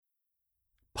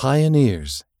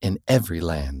Pioneers in Every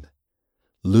Land.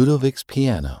 Ludovic's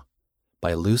Piano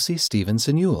by Lucy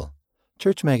Stevenson Ewell,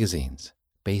 Church Magazines,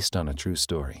 based on a true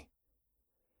story.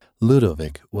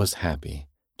 Ludovic was happy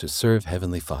to serve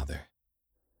Heavenly Father.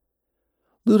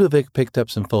 Ludovic picked up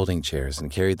some folding chairs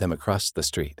and carried them across the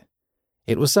street.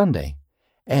 It was Sunday,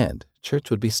 and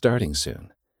church would be starting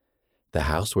soon. The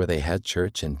house where they had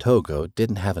church in Togo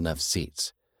didn't have enough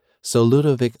seats, so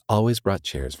Ludovic always brought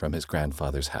chairs from his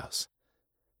grandfather's house.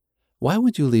 "Why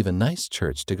would you leave a nice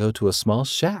church to go to a small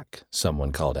shack?"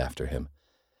 someone called after him.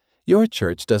 "Your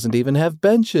church doesn't even have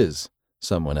benches,"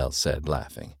 someone else said,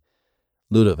 laughing.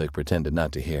 Ludovic pretended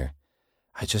not to hear.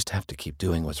 "I just have to keep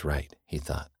doing what's right," he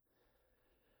thought.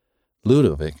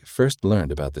 Ludovic first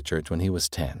learned about the church when he was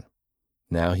 10.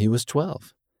 Now he was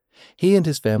 12. He and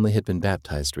his family had been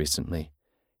baptized recently.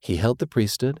 He held the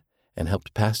priesthood and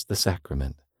helped pass the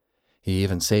sacrament. He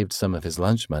even saved some of his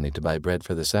lunch money to buy bread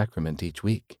for the sacrament each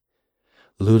week.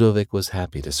 Ludovic was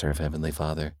happy to serve Heavenly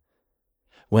Father.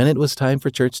 When it was time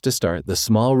for church to start, the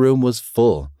small room was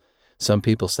full. Some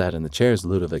people sat in the chairs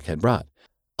Ludovic had brought.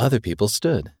 Other people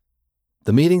stood.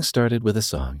 The meeting started with a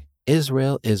song.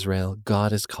 "Israel, Israel,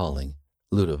 God is calling,"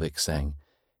 Ludovic sang.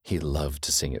 He loved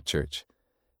to sing at church.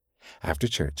 After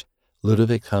church,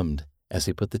 Ludovic hummed as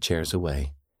he put the chairs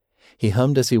away. He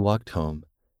hummed as he walked home.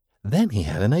 Then he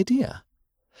had an idea.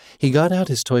 He got out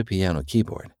his toy piano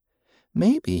keyboard.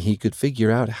 Maybe he could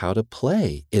figure out how to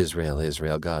play "Israel,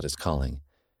 Israel, God is calling."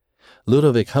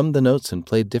 Ludovic hummed the notes and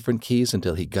played different keys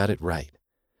until he got it right.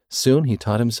 Soon he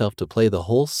taught himself to play the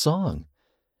whole song.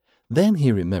 Then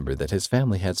he remembered that his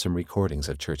family had some recordings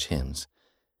of church hymns.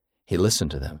 He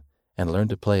listened to them and learned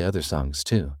to play other songs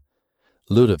too.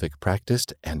 Ludovic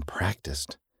practiced and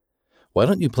practiced. "Why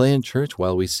don't you play in church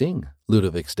while we sing?"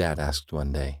 Ludovic's dad asked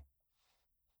one day.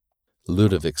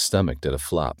 Ludovic's stomach did a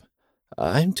flop.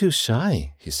 "I'm too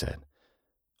shy," he said.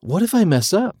 "What if I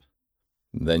mess up?"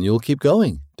 "Then you'll keep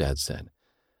going," Dad said.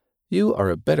 "You are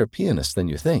a better pianist than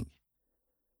you think."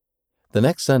 The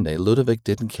next Sunday, Ludovic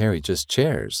didn't carry just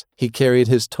chairs. He carried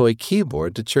his toy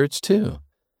keyboard to church too.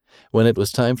 When it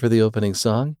was time for the opening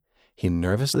song, he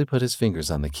nervously put his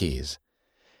fingers on the keys.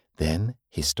 Then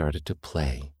he started to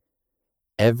play.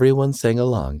 Everyone sang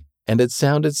along, and it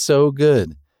sounded so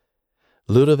good.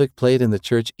 Ludovic played in the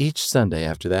church each Sunday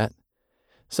after that.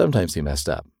 Sometimes he messed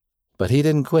up, but he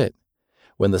didn't quit.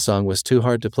 When the song was too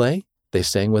hard to play, they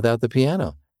sang without the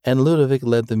piano, and Ludovic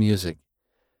led the music.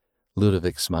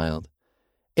 Ludovic smiled.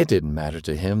 It didn't matter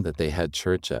to him that they had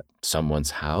church at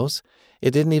someone's house.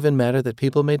 It didn't even matter that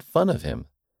people made fun of him.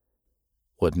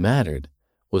 What mattered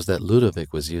was that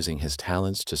Ludovic was using his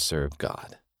talents to serve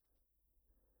God.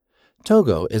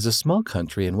 Togo is a small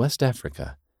country in West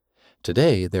Africa.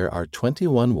 Today, there are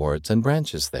 21 wards and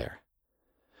branches there.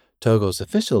 Togo's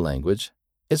official language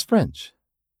is French.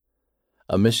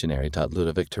 A missionary taught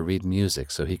Ludovic to read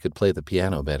music so he could play the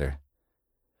piano better.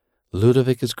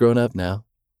 Ludovic is grown up now.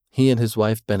 He and his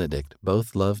wife Benedict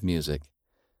both love music.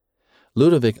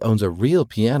 Ludovic owns a real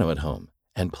piano at home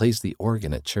and plays the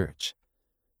organ at church.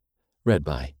 Read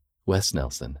by Wes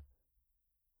Nelson.